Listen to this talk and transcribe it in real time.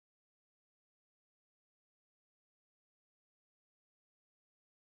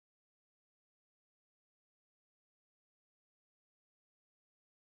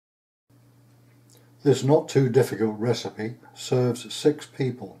This not too difficult recipe serves 6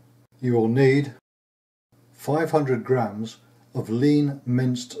 people. You will need 500 grams of lean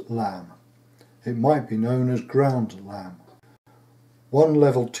minced lamb. It might be known as ground lamb. 1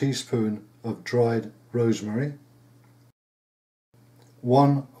 level teaspoon of dried rosemary.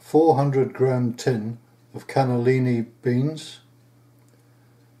 1 400 gram tin of cannellini beans.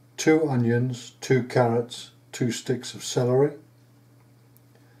 2 onions, 2 carrots, 2 sticks of celery.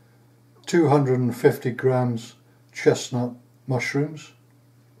 250 grams chestnut mushrooms.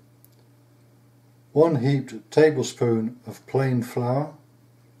 1 heaped tablespoon of plain flour.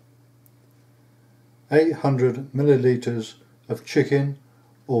 800 millilitres of chicken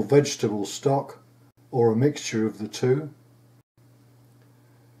or vegetable stock, or a mixture of the two.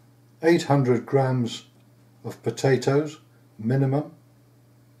 800 grams of potatoes, minimum.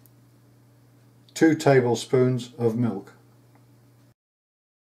 2 tablespoons of milk.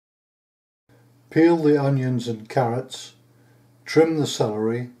 Peel the onions and carrots, trim the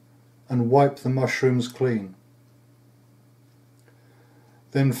celery and wipe the mushrooms clean.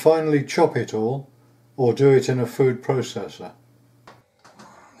 Then finely chop it all, or do it in a food processor.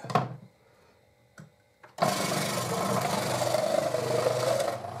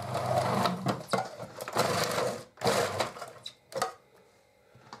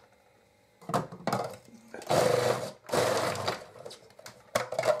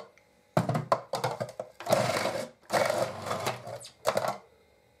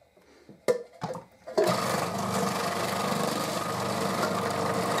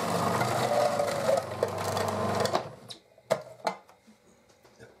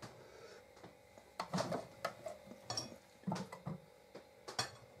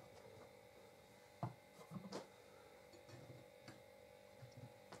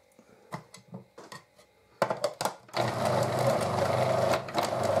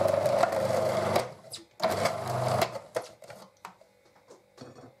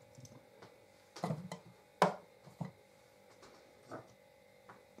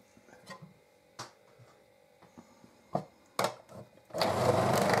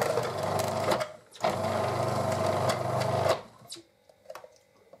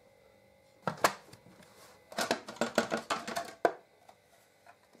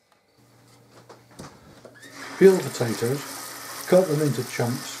 Peel the potatoes, cut them into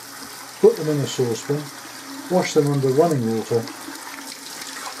chunks, put them in a saucepan, wash them under running water,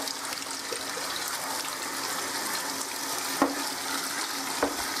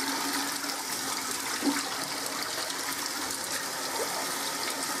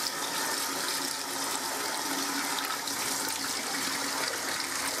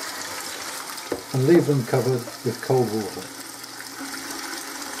 and leave them covered with cold water.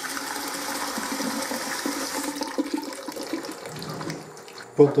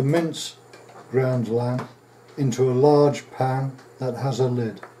 Put the minced ground lamb into a large pan that has a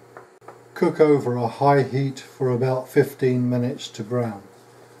lid. Cook over a high heat for about 15 minutes to brown.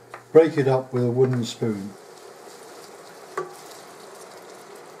 Break it up with a wooden spoon.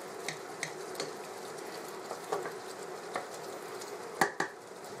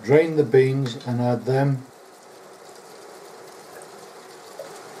 Drain the beans and add them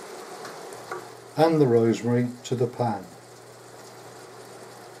and the rosemary to the pan.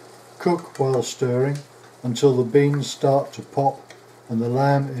 Cook while stirring until the beans start to pop and the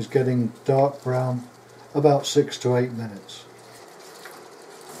lamb is getting dark brown, about 6 to 8 minutes.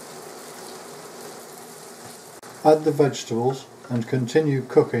 Add the vegetables and continue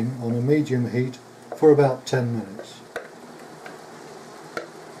cooking on a medium heat for about 10 minutes.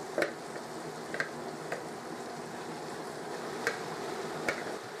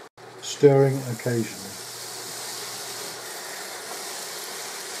 Stirring occasionally.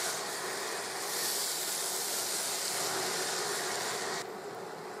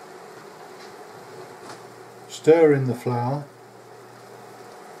 Stir in the flour,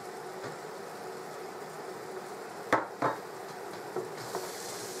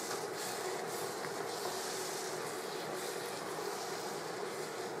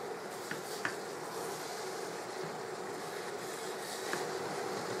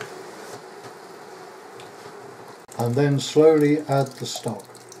 and then slowly add the stock.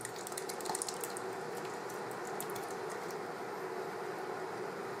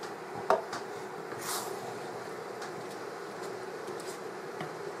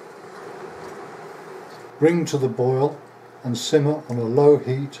 Bring to the boil and simmer on a low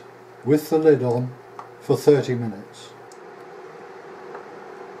heat with the lid on for 30 minutes.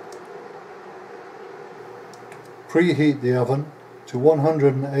 Preheat the oven to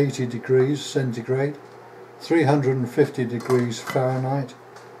 180 degrees centigrade, 350 degrees Fahrenheit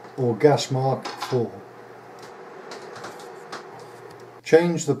or gas mark 4.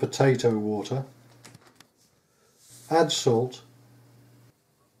 Change the potato water, add salt,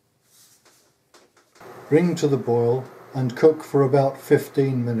 bring to the boil and cook for about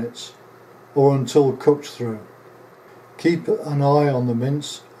 15 minutes or until cooked through. Keep an eye on the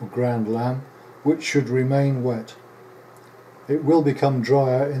mince or ground lamb, which should remain wet. It will become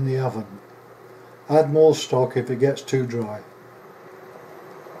drier in the oven. Add more stock if it gets too dry.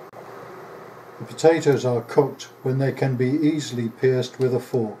 The potatoes are cooked when they can be easily pierced with a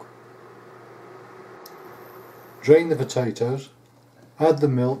fork. Drain the potatoes, add the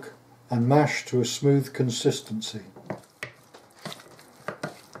milk and mash to a smooth consistency.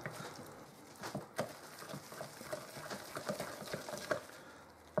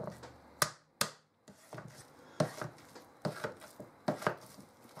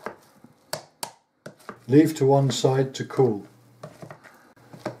 Leave to one side to cool.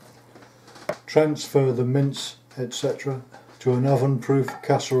 Transfer the mince, etc. to an oven-proof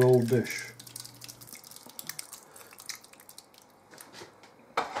casserole dish.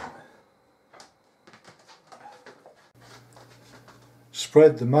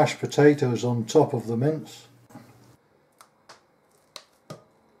 Spread the mashed potatoes on top of the mince.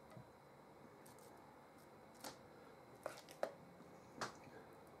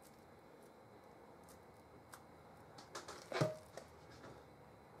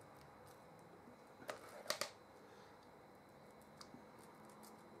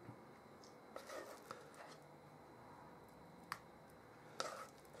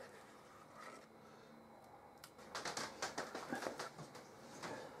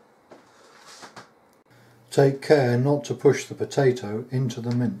 Take care not to push the potato into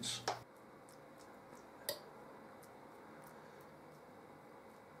the mince.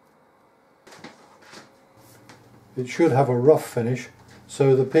 It should have a rough finish,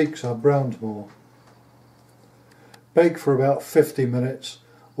 so the peaks are browned more. Bake for about 50 minutes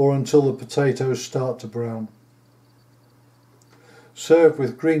or until the potatoes start to brown. Serve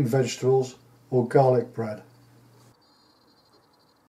with green vegetables or garlic bread.